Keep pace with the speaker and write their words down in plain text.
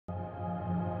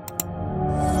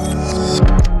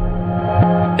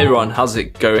Hey everyone, how's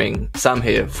it going? Sam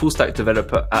here, full stack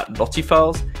developer at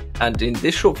LottieFiles, and in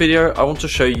this short video I want to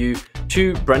show you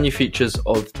two brand new features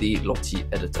of the Lottie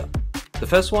Editor. The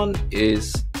first one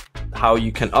is how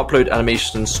you can upload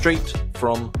animations straight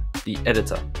from the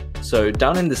editor. So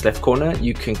down in this left corner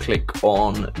you can click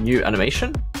on New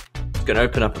Animation. It's going to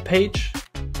open up a page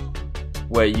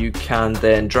where you can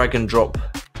then drag and drop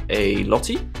a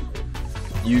Lottie.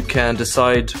 You can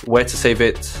decide where to save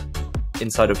it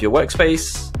inside of your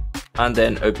workspace and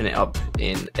then open it up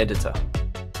in editor.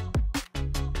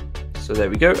 So there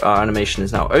we go, our animation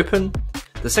is now open.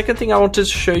 The second thing I wanted to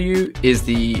show you is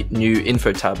the new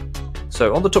info tab.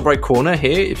 So on the top right corner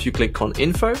here, if you click on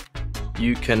info,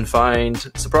 you can find,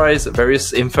 surprise,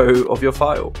 various info of your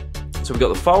file. So we've got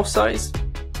the file size,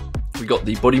 we've got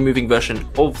the body moving version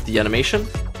of the animation,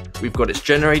 we've got its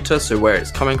generator, so where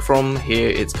it's coming from. Here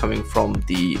it's coming from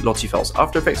the LottieFiles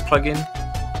After Effects plugin.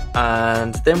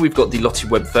 And then we've got the Lottie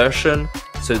Web version.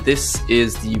 So this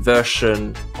is the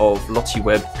version of Lottie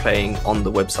Web playing on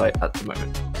the website at the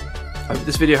moment. I hope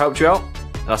this video helped you out,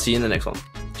 and I'll see you in the next one.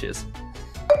 Cheers.